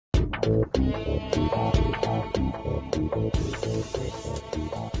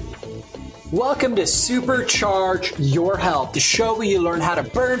Welcome to Supercharge Your Health, the show where you learn how to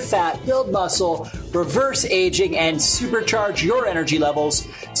burn fat, build muscle, reverse aging, and supercharge your energy levels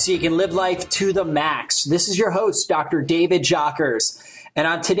so you can live life to the max. This is your host, Dr. David Jockers. And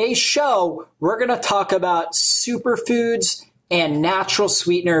on today's show, we're going to talk about superfoods and natural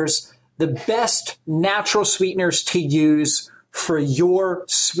sweeteners, the best natural sweeteners to use for your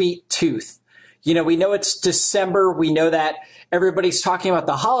sweet tooth. You know, we know it's December. We know that everybody's talking about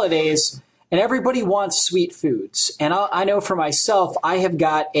the holidays. And everybody wants sweet foods. And I know for myself, I have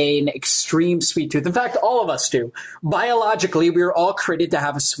got an extreme sweet tooth. In fact, all of us do. Biologically, we are all created to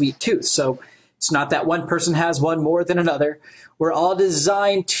have a sweet tooth. So it's not that one person has one more than another. We're all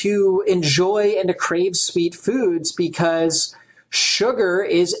designed to enjoy and to crave sweet foods because sugar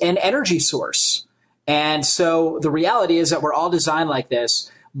is an energy source. And so the reality is that we're all designed like this,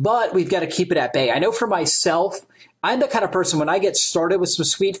 but we've got to keep it at bay. I know for myself, I'm the kind of person when I get started with some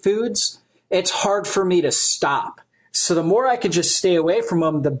sweet foods, it's hard for me to stop. So the more I can just stay away from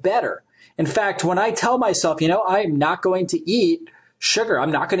them, the better. In fact, when I tell myself, I'm not going to eat sugar,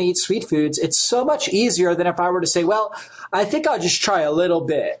 I'm not going to eat sweet foods, it's so much easier than if I were to say, well, I think I'll just try a little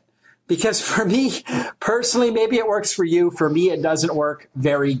bit. Because for me, personally, maybe it works for you. For me, it doesn't work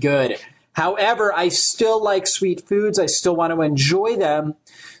very good. However, I still like sweet foods. I still want to enjoy them.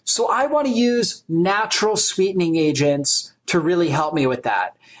 So I want to use natural sweetening agents to really help me with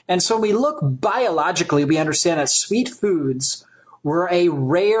that. And so when we look biologically, we understand that sweet foods were a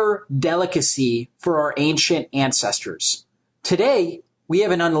rare delicacy for our ancient ancestors. Today, we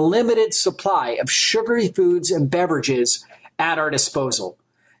have an unlimited supply of sugary foods and beverages at our disposal.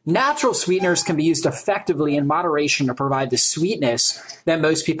 Natural sweeteners can be used effectively in moderation to provide the sweetness that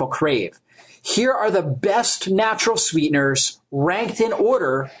most people crave. Here are the best natural sweeteners ranked in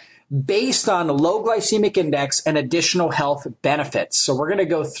order based on low glycemic index and additional health benefits. So we're going to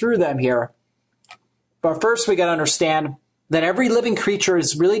go through them here. But first, we got to understand that every living creature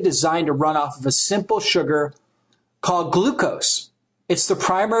is really designed to run off of a simple sugar called glucose. It's the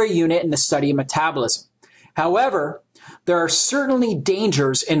primary unit in the study of metabolism. However, there are certainly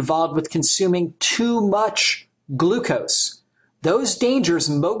dangers involved with consuming too much glucose. Those dangers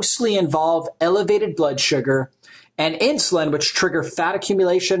mostly involve elevated blood sugar and insulin, which trigger fat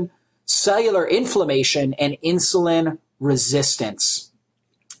accumulation, cellular inflammation, and insulin resistance.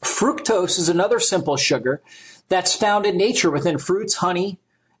 Fructose is another simple sugar that's found in nature within fruits, honey,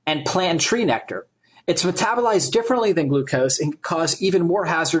 and plant and tree nectar. It's metabolized differently than glucose and can cause even more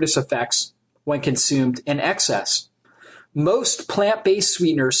hazardous effects when consumed in excess. Most plant-based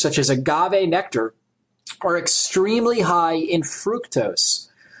sweeteners, such as agave nectar, are extremely high in fructose.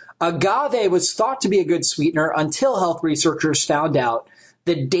 Agave was thought to be a good sweetener until health researchers found out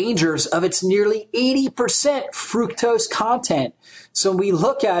the dangers of its nearly 80% fructose content. So when we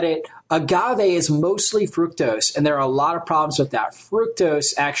look at it, agave is mostly fructose, and there are a lot of problems with that.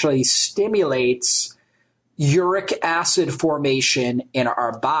 Fructose actually stimulates uric acid formation in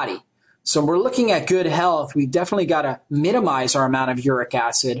our body. So when we're looking at good health, we've definitely got to minimize our amount of uric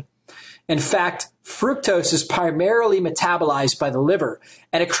acid. In fact, fructose is primarily metabolized by the liver,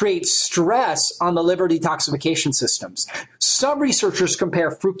 and it creates stress on the liver detoxification systems. Some researchers compare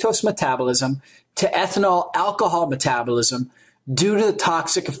fructose metabolism to ethanol alcohol metabolism due to the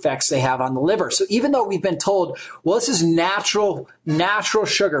toxic effects they have on the liver. So even though we've been told, well, this is natural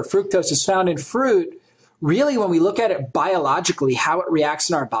sugar, fructose is found in fruit, really when we look at it biologically, how it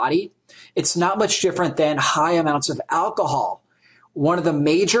reacts in our body, it's not much different than high amounts of alcohol. One of the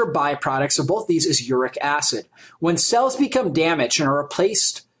major byproducts of both these is uric acid. When cells become damaged and are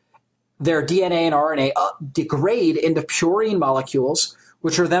replaced, their DNA and RNA degrade into purine molecules,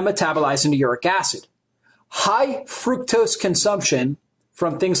 which are then metabolized into uric acid. High fructose consumption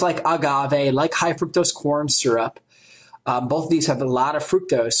from things like agave, like high fructose corn syrup, both of these have a lot of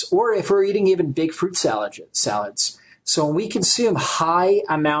fructose, or if we're eating even big fruit salads. So when we consume high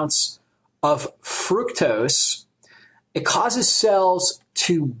amounts of fructose, it causes cells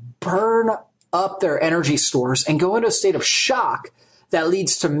to burn up their energy stores and go into a state of shock that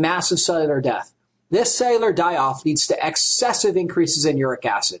leads to massive cellular death. This cellular die-off leads to excessive increases in uric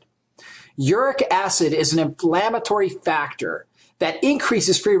acid. Uric acid is an inflammatory factor that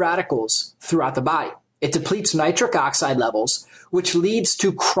increases free radicals throughout the body. It depletes nitric oxide levels, which leads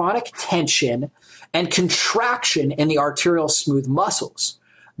to chronic tension and contraction in the arterial smooth muscles.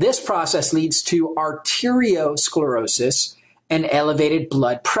 This process leads to arteriosclerosis and elevated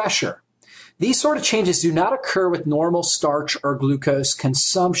blood pressure. These sort of changes do not occur with normal starch or glucose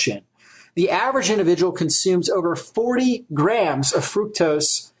consumption. The average individual consumes over 40 grams of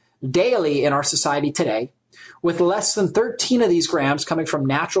fructose daily in our society today, with less than 13 of these grams coming from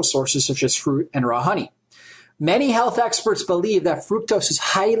natural sources such as fruit and raw honey. Many health experts believe that fructose is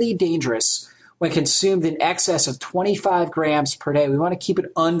highly dangerous when consumed in excess of 25 grams per day. We want to keep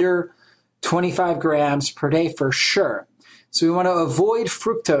it under 25 grams per day for sure. So we want to avoid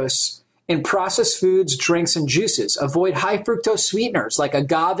fructose in processed foods, drinks, and juices. Avoid high fructose sweeteners like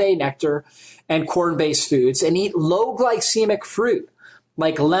agave nectar and corn-based foods, and eat low glycemic fruit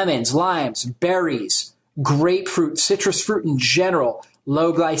like lemons, limes, berries, grapefruit, citrus fruit in general,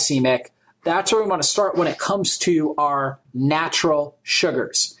 low glycemic. That's where we want to start when it comes to our natural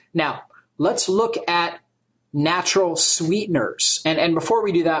sugars. Now, let's look at natural sweeteners. And before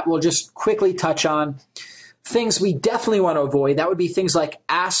we do that, we'll just quickly touch on things we definitely want to avoid. That would be things like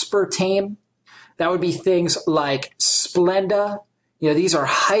aspartame. That would be things like Splenda. These are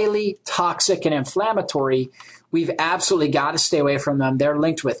highly toxic and inflammatory. We've absolutely got to stay away from them. They're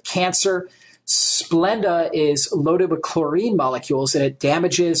linked with cancer. Splenda is loaded with chlorine molecules, and it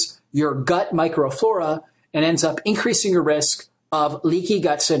damages your gut microflora and ends up increasing your risk of leaky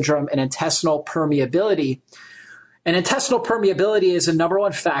gut syndrome and intestinal permeability. And intestinal permeability is a number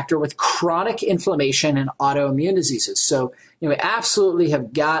one factor with chronic inflammation and autoimmune diseases. So, we absolutely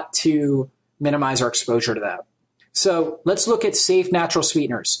have got to minimize our exposure to that. So let's look at safe natural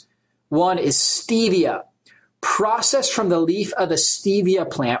sweeteners. One is stevia, processed from the leaf of the stevia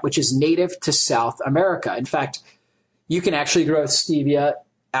plant, which is native to South America. In fact, you can actually grow stevia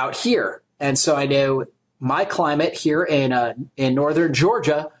out here. And so I know my climate here in northern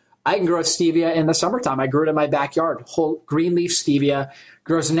Georgia, I can grow stevia in the summertime. I grew it in my backyard. Whole green leaf stevia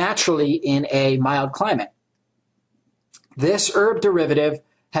grows naturally in a mild climate. This herb derivative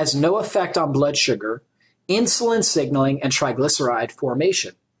has no effect on blood sugar, insulin signaling, and triglyceride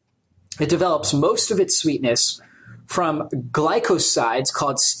formation. It develops most of its sweetness from glycosides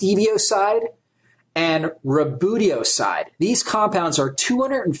called stevioside and ributioside. These compounds are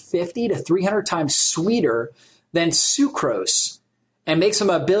 250 to 300 times sweeter than sucrose and makes them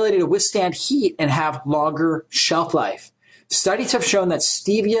ability to withstand heat and have longer shelf life. Studies have shown that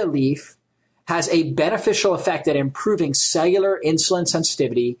stevia leaf has a beneficial effect at improving cellular insulin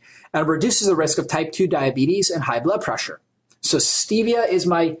sensitivity and reduces the risk of type 2 diabetes and high blood pressure. So stevia is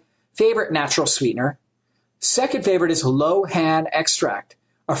my favorite natural sweetener. Second favorite is lohan extract,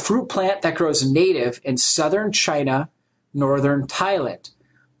 a fruit plant that grows native in southern China, northern Thailand.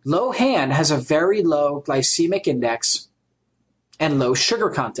 Lohan has a very low glycemic index and low sugar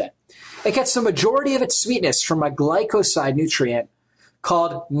content. It gets the majority of its sweetness from a glycoside nutrient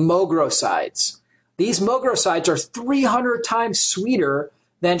called mogrosides. These mogrosides are 300 times sweeter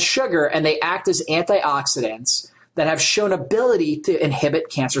than sugar, and they act as antioxidants that have shown ability to inhibit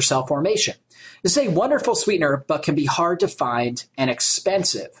cancer cell formation. This is a wonderful sweetener, but can be hard to find and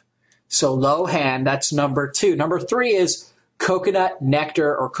expensive. So lohan, that's number 2. Number 3 is coconut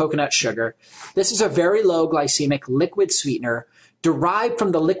nectar or coconut sugar. This is a very low glycemic liquid sweetener derived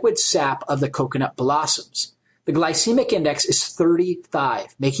from the liquid sap of the coconut blossoms. The glycemic index is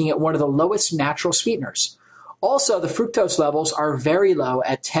 35, making it one of the lowest natural sweeteners. Also, the fructose levels are very low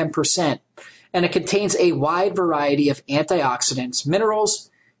at 10%, and it contains a wide variety of antioxidants,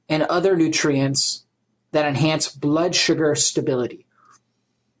 minerals, and other nutrients that enhance blood sugar stability.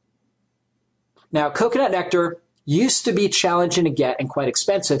 Now, coconut nectar used to be challenging to get and quite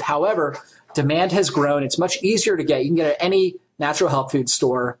expensive. However, demand has grown. It's much easier to get. You can get it at any natural health food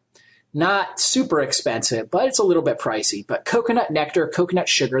store. Not super expensive, but it's a little bit pricey. But coconut nectar, coconut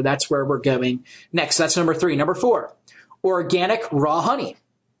sugar, that's where we're going next. That's number 3. Number 4, organic raw honey.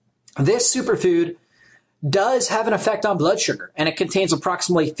 This superfood does have an effect on blood sugar, and it contains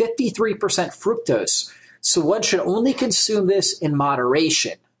approximately 53% fructose, so one should only consume this in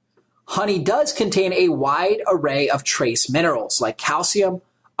moderation. Honey does contain a wide array of trace minerals like calcium,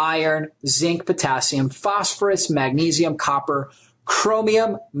 iron, zinc, potassium, phosphorus, magnesium, copper,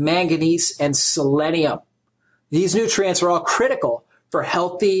 chromium, manganese, and selenium. These nutrients are all critical for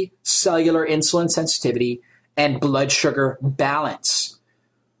healthy cellular insulin sensitivity and blood sugar balance.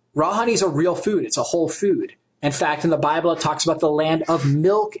 Raw honey is a real food. It's a whole food. In fact, in the Bible, it talks about the land of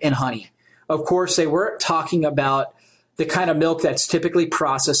milk and honey. Of course, they weren't talking about the kind of milk that's typically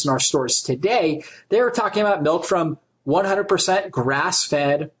processed in our stores today. They were talking about milk from 100%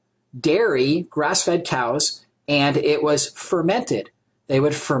 grass-fed dairy, grass-fed cows, and it was fermented. They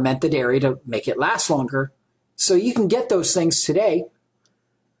would ferment the dairy to make it last longer. So you can get those things today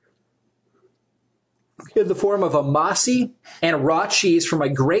in the form of Amasi and raw cheese from a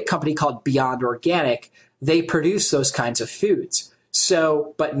great company called Beyond Organic. They produce those kinds of foods.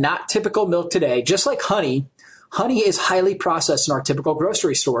 So, but not typical milk today. Just like honey, Honey is highly processed in our typical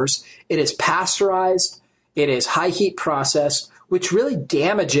grocery stores. It is pasteurized. It is high heat processed, which really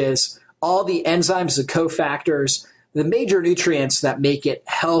damages all the enzymes, the cofactors, the major nutrients that make it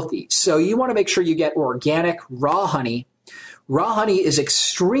healthy. So you want to make sure you get organic raw honey. Raw honey is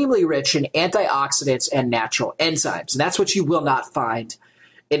extremely rich in antioxidants and natural enzymes. And that's what you will not find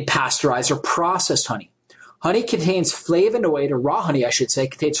in pasteurized or processed honey. Honey contains flavonoid, or raw honey, I should say,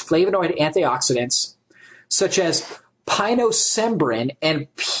 contains flavonoid antioxidants such as pinosembrin and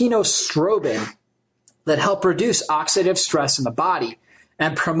pinostrobin that help reduce oxidative stress in the body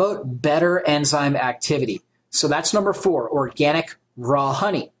and promote better enzyme activity. So that's number 4, organic raw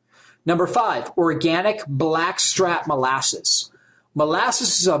honey. Number 5, organic blackstrap molasses.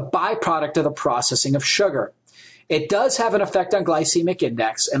 Molasses is a byproduct of the processing of sugar. It does have an effect on glycemic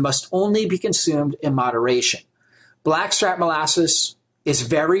index and must only be consumed in moderation. Blackstrap molasses is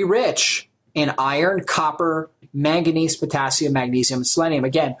very rich in iron, copper, manganese, potassium, magnesium, and selenium.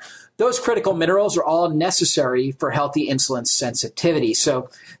 Again, those critical minerals are all necessary for healthy insulin sensitivity. So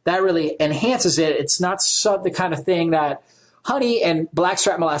that really enhances it. It's not the kind of thing that honey and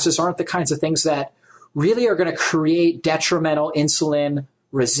blackstrap molasses aren't the kinds of things that really are going to create detrimental insulin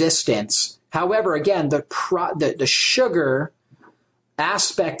resistance. However, again, the sugar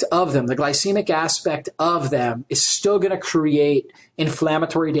aspect of them, the glycemic aspect of them, is still going to create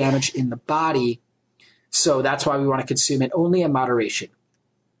inflammatory damage in the body. So that's why we want to consume it only in moderation.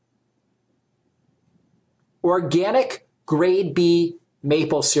 Organic grade B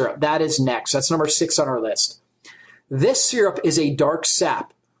maple syrup. That is next. That's number 6 on our list. This syrup is a dark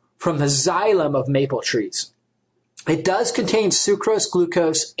sap from the xylem of maple trees. It does contain sucrose,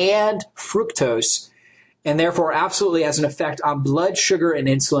 glucose, and fructose, and therefore absolutely has an effect on blood sugar and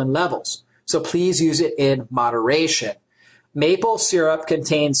insulin levels. So please use it in moderation. Maple syrup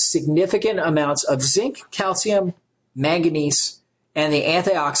contains significant amounts of zinc, calcium, manganese, and the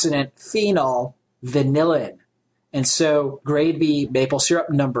antioxidant phenol vanillin. And so grade B maple syrup,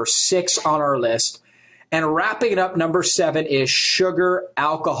 number 6 on our list. And wrapping it up, number 7 is sugar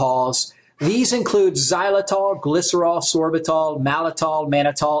alcohols. These include xylitol, glycerol, sorbitol, maltitol,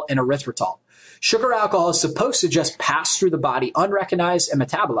 mannitol, and erythritol. Sugar alcohol is supposed to just pass through the body unrecognized and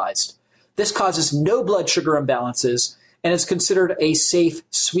metabolized. This causes no blood sugar imbalances and is considered a safe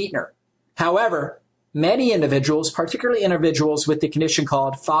sweetener. However, many individuals, particularly individuals with the condition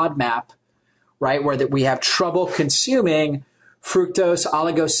called FODMAP, right, where we have trouble consuming fructose,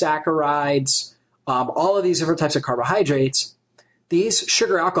 oligosaccharides, all of these different types of carbohydrates, these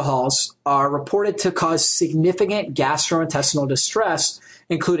sugar alcohols are reported to cause significant gastrointestinal distress,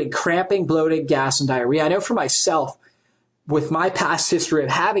 including cramping, bloating, gas, and diarrhea. I know for myself, with my past history of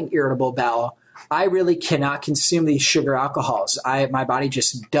having irritable bowel, I really cannot consume these sugar alcohols. My body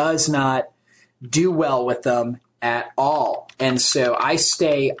just does not do well with them at all. And so I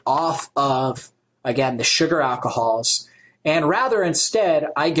stay off of, again, the sugar alcohols. And rather instead,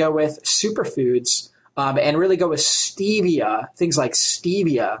 I go with superfoods and really go with stevia, things like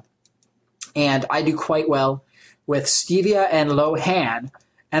stevia. And I do quite well with stevia and Lohan.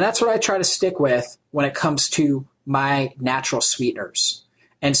 And that's what I try to stick with when it comes to my natural sweeteners.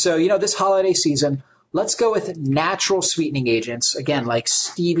 And so, this holiday season, let's go with natural sweetening agents, again, like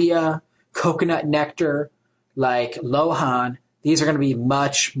stevia, coconut nectar, like Lohan. These are going to be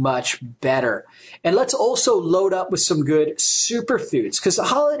much, much better. And let's also load up with some good superfoods, because the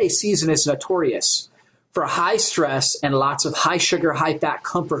holiday season is notorious for high stress and lots of high sugar, high fat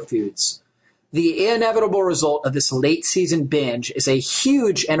comfort foods. The inevitable result of this late season binge is a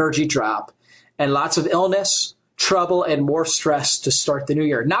huge energy drop and lots of illness, trouble, and more stress to start the new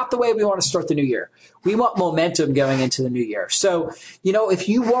year. Not the way we want to start the new year. We want momentum going into the new year. So, if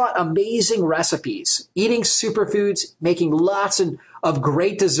you want amazing recipes, eating superfoods, making lots of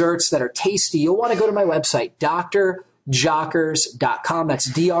great desserts that are tasty, you'll want to go to my website, drjockers.com.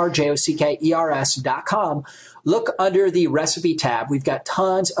 That's drjockers.com. Look under the recipe tab. We've got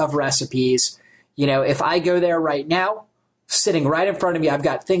tons of recipes. If I go there right now, sitting right in front of me, I've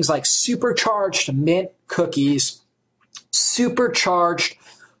got things like supercharged mint cookies, supercharged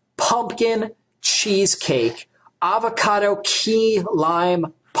pumpkin cheesecake, avocado key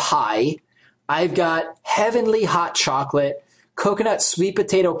lime pie. I've got heavenly hot chocolate, coconut sweet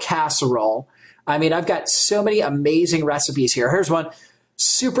potato casserole. I've got so many amazing recipes here. Here's one.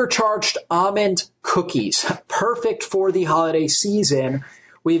 Supercharged almond cookies, perfect for the holiday season.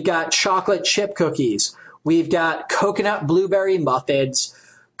 We've got chocolate chip cookies. We've got coconut blueberry muffins,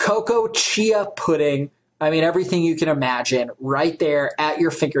 cocoa chia pudding. Everything you can imagine right there at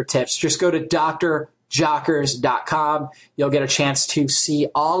your fingertips. Just go to drjockers.com. You'll get a chance to see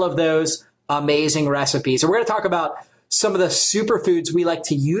all of those amazing recipes. And we're going to talk about some of the superfoods we like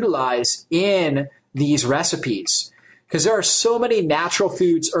to utilize in these recipes, because there are so many natural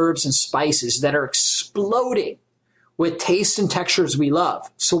foods, herbs, and spices that are exploding with tastes and textures we love.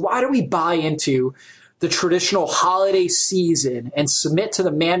 So why do we buy into the traditional holiday season and submit to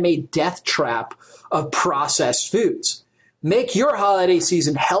the man-made death trap of processed foods? Make your holiday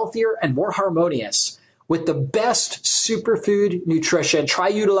season healthier and more harmonious with the best superfood nutrition. Try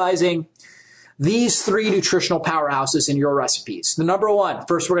utilizing these 3 nutritional powerhouses in your recipes. The number 1,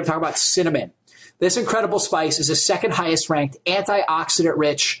 first we're going to talk about cinnamon. This incredible spice is the second highest ranked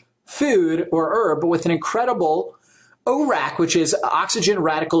antioxidant-rich food or herb with an incredible ORAC, which is oxygen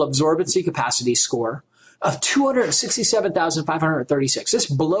radical absorbency capacity score, of 267,536. This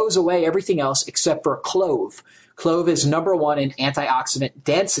blows away everything else except for clove. Clove is number 1 in antioxidant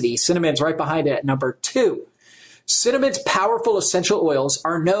density. Cinnamon's right behind it at number 2. Cinnamon's powerful essential oils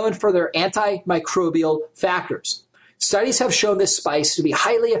are known for their antimicrobial factors. Studies have shown this spice to be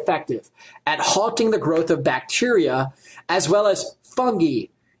highly effective at halting the growth of bacteria as well as fungi,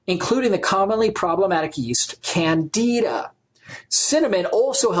 including the commonly problematic yeast Candida. Cinnamon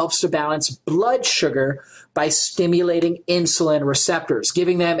also helps to balance blood sugar by stimulating insulin receptors,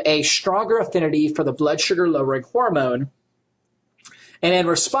 giving them a stronger affinity for the blood sugar lowering hormone. And in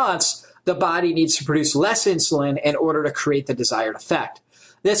response, the body needs to produce less insulin in order to create the desired effect.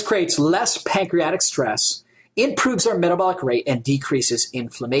 This creates less pancreatic stress, improves our metabolic rate, and decreases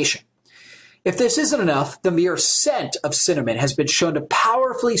inflammation. If this isn't enough, the mere scent of cinnamon has been shown to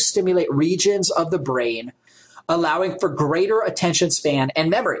powerfully stimulate regions of the brain, allowing for greater attention span and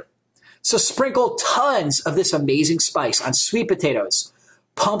memory. So sprinkle tons of this amazing spice on sweet potatoes,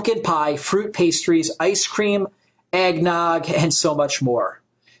 pumpkin pie, fruit pastries, ice cream, eggnog, and so much more.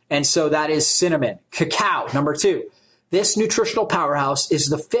 And so that is cinnamon. Cacao, number 2. This nutritional powerhouse is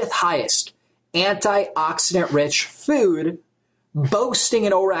the 5th highest antioxidant-rich food, boasting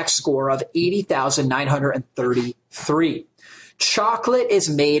an ORAC score of 80,933. Chocolate is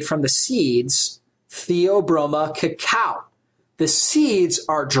made from the seeds Theobroma cacao. The seeds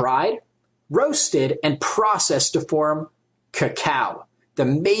are dried, roasted, and processed to form cacao, the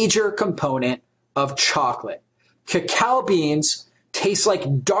major component of chocolate. Cacao beans taste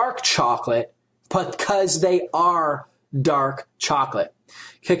like dark chocolate because they are dark chocolate.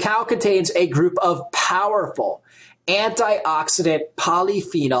 Cacao contains a group of powerful antioxidant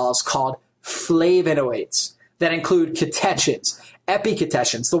polyphenols called flavonoids that include catechins,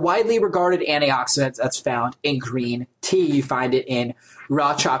 epicatechins, the widely regarded antioxidant that's found in green tea. You find it in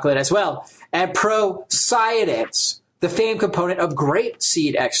raw chocolate as well. And procyanins, the famed component of grape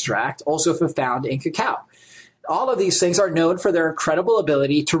seed extract, also found in cacao. All of these things are known for their incredible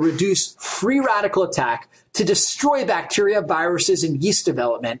ability to reduce free radical attack, to destroy bacteria, viruses, and yeast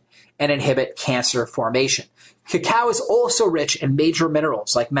development, and inhibit cancer formation. Cacao is also rich in major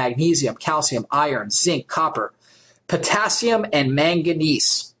minerals like magnesium, calcium, iron, zinc, copper, potassium, and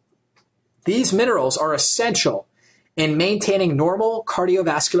manganese. These minerals are essential in maintaining normal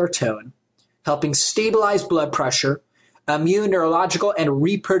cardiovascular tone, helping stabilize blood pressure, immune, neurological, and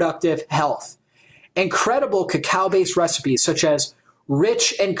reproductive health. Incredible cacao-based recipes such as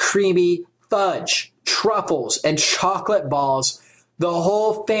rich and creamy fudge, truffles, and chocolate balls the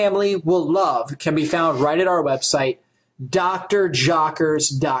whole family will love can be found right at our website,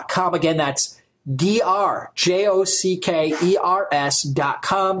 drjockers.com. Again, that's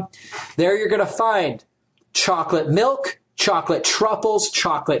drjockers.com. There you're going to find chocolate milk, chocolate truffles,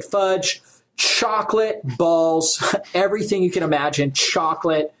 chocolate fudge, chocolate balls, everything you can imagine.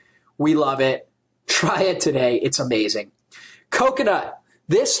 Chocolate, we love it. Try it today. It's amazing. Coconut.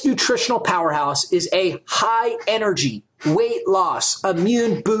 This nutritional powerhouse is a high energy, weight loss,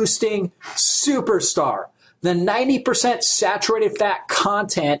 immune boosting superstar. The 90% saturated fat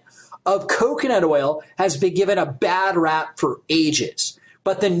content of coconut oil has been given a bad rap for ages.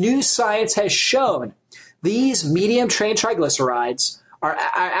 But the new science has shown these medium chain triglycerides are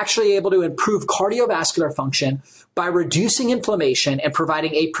actually able to improve cardiovascular function by reducing inflammation and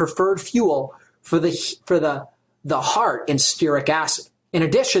providing a preferred fuel for the heart in stearic acid. In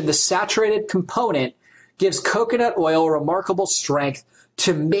addition, the saturated component gives coconut oil remarkable strength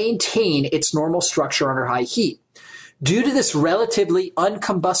to maintain its normal structure under high heat. Due to this relatively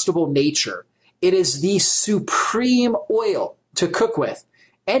uncombustible nature, it is the supreme oil to cook with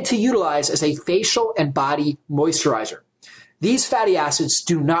and to utilize as a facial and body moisturizer. These fatty acids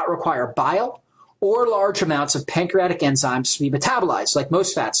do not require bile or large amounts of pancreatic enzymes to be metabolized like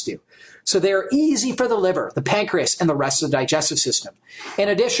most fats do. So they are easy for the liver, the pancreas, and the rest of the digestive system. In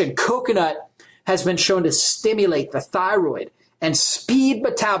addition, coconut has been shown to stimulate the thyroid and speed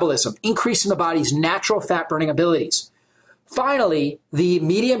metabolism, increasing the body's natural fat burning abilities. Finally, the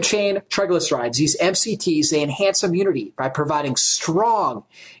medium chain triglycerides, these MCTs, they enhance immunity by providing strong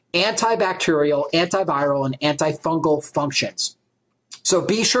antibacterial, antiviral, and antifungal functions. So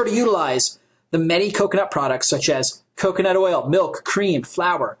be sure to utilize the many coconut products such as coconut oil, milk, cream,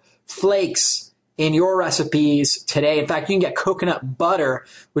 flour, flakes in your recipes today. In fact, you can get coconut butter,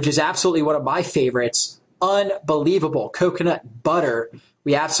 which is absolutely one of my favorites. Unbelievable coconut butter.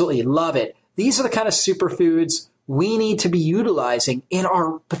 We absolutely love it. These are the kind of superfoods we need to be utilizing in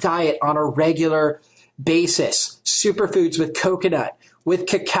our diet on a regular basis. Superfoods with coconut, with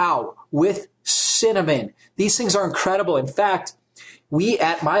cacao, with cinnamon. These things are incredible. In fact, we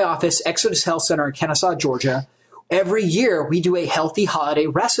at my office, Exodus Health Center in Kennesaw, Georgia, every year we do a healthy holiday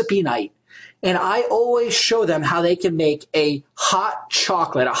recipe night. And I always show them how they can make a hot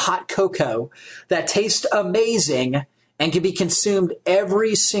chocolate, a hot cocoa that tastes amazing and can be consumed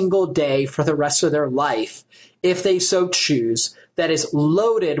every single day for the rest of their life, if they so choose, that is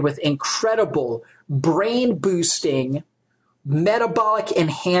loaded with incredible brain boosting, metabolic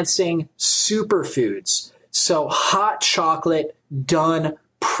enhancing superfoods. So hot chocolate done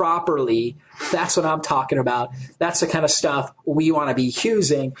properly, that's what I'm talking about. That's the kind of stuff we want to be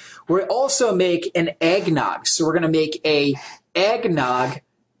using. We also make an eggnog. So we're going to make a eggnog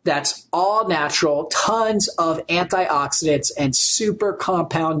that's all natural, tons of antioxidants and super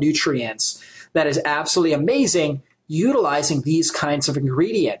compound nutrients. That is absolutely amazing utilizing these kinds of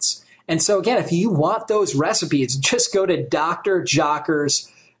ingredients. And so again, if you want those recipes, just go to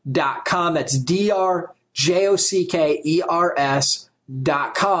drjockers.com. That's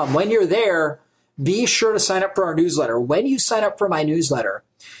DRJOCKERS.com. When you're there, be sure to sign up for our newsletter. When you sign up for my newsletter,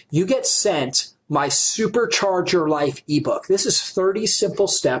 you get sent my Supercharge Your Life ebook. This is 30 simple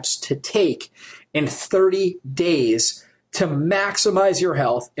steps to take in 30 days to maximize your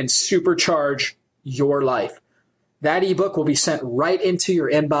health and supercharge your life. That ebook will be sent right into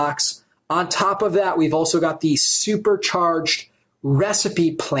your inbox. On top of that, we've also got the Supercharged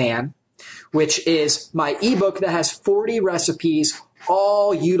Recipe Plan, which is my ebook that has 40 recipes,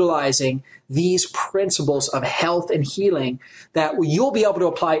 all utilizing these principles of health and healing that you'll be able to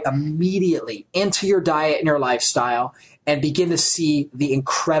apply immediately into your diet and your lifestyle and begin to see the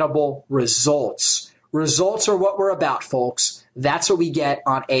incredible results. Results are what we're about, folks. That's what we get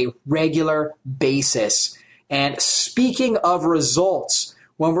on a regular basis. And speaking of results,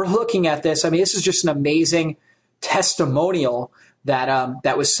 when we're looking at this, I mean, this is just an amazing testimonial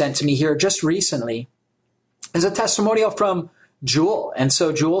that was sent to me here just recently. It's a testimonial from Jewel. And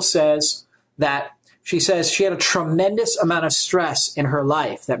so Jewel says that she says she had a tremendous amount of stress in her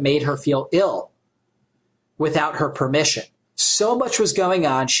life that made her feel ill without her permission. So much was going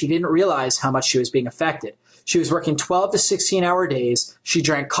on, she didn't realize how much she was being affected. She was working 12 to 16-hour days. She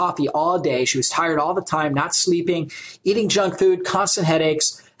drank coffee all day. She was tired all the time, not sleeping, eating junk food, constant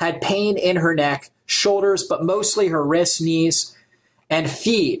headaches, had pain in her neck, shoulders, but mostly her wrists, knees, and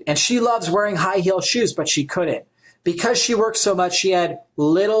feet. And she loves wearing high heel shoes, but she couldn't. Because she worked so much, she had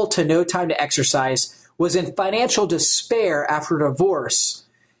little to no time to exercise, was in financial despair after divorce.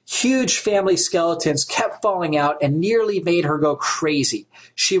 Huge family skeletons kept falling out and nearly made her go crazy.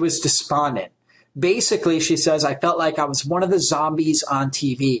 She was despondent. Basically, she says, I felt like I was one of the zombies on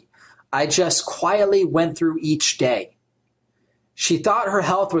TV. I just quietly went through each day. She thought her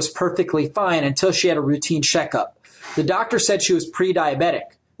health was perfectly fine until she had a routine checkup. The doctor said she was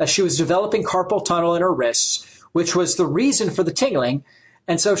pre-diabetic, that she was developing carpal tunnel in her wrists, which was the reason for the tingling.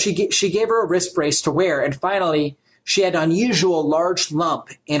 And so she gave her a wrist brace to wear. And finally, she had an unusual large lump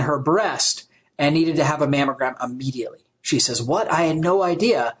in her breast and needed to have a mammogram immediately. She says, what? I had no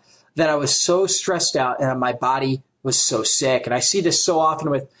idea that I was so stressed out and my body was so sick. And I see this so often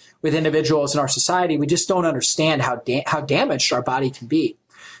with individuals in our society. We just don't understand how damaged our body can be.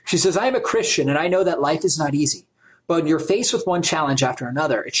 She says, I am a Christian and I know that life is not easy. But when you're faced with one challenge after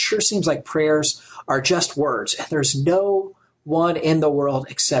another, it sure seems like prayers are just words. And there's no one in the world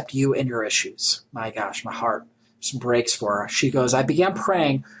except you and your issues. My gosh, my heart just breaks for her. She goes, I began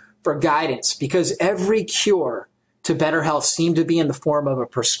praying for guidance because every cure to better health seemed to be in the form of a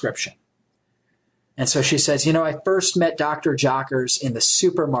prescription. And so she says, I first met Dr. Jockers in the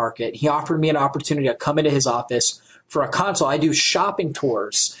supermarket. He offered me an opportunity to come into his office for a consult. I do shopping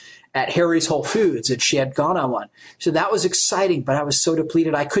tours at Harry's Whole Foods, and she had gone on one. So that was exciting, but I was so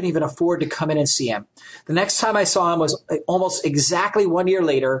depleted, I couldn't even afford to come in and see him. The next time I saw him was almost exactly 1 year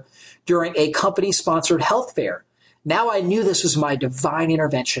later during a company-sponsored health fair. Now I knew this was my divine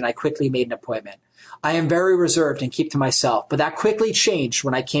intervention. I quickly made an appointment. I am very reserved and keep to myself, but that quickly changed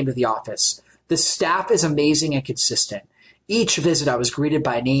when I came to the office. The staff is amazing and consistent. Each visit, I was greeted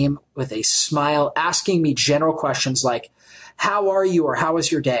by name with a smile, asking me general questions like, how are you or how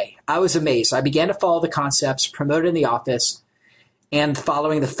was your day? I was amazed. I began to follow the concepts promoted in the office and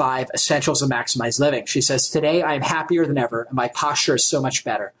following the 5 essentials of maximized living. She says, today I am happier than ever and my posture is so much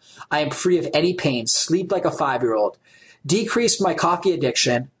better. I am free of any pain, sleep like a 5-year-old, decreased my coffee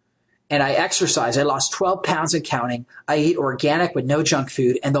addiction, and I exercise. I lost 12 pounds and counting. I eat organic with no junk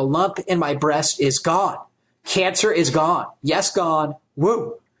food, and the lump in my breast is gone. Cancer is gone. Yes, gone.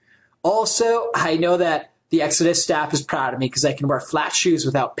 Woo. Also, I know that the Exodus staff is proud of me because I can wear flat shoes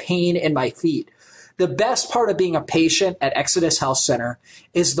without pain in my feet. The best part of being a patient at Exodus Health Center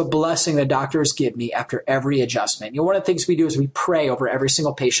is the blessing the doctors give me after every adjustment. One of the things we do is we pray over every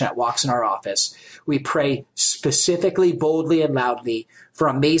single patient that walks in our office. We pray specifically, boldly, and loudly for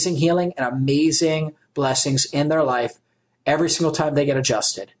amazing healing and amazing blessings in their life every single time they get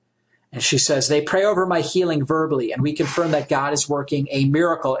adjusted. And she says, they pray over my healing verbally, and we confirm that God is working a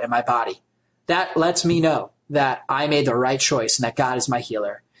miracle in my body. That lets me know that I made the right choice and that God is my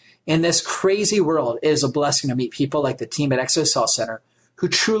healer. In this crazy world, it is a blessing to meet people like the team at Exodus Health Center who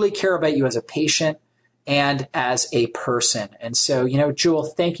truly care about you as a patient and as a person. And so, Jewel,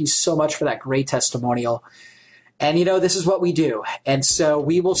 thank you so much for that great testimonial. And, this is what we do. And so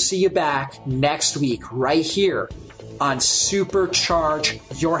we will see you back next week right here on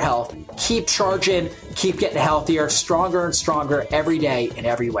Supercharge Your Health. Keep charging, keep getting healthier, stronger and stronger every day in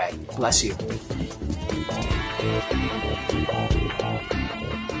every way. Bless you.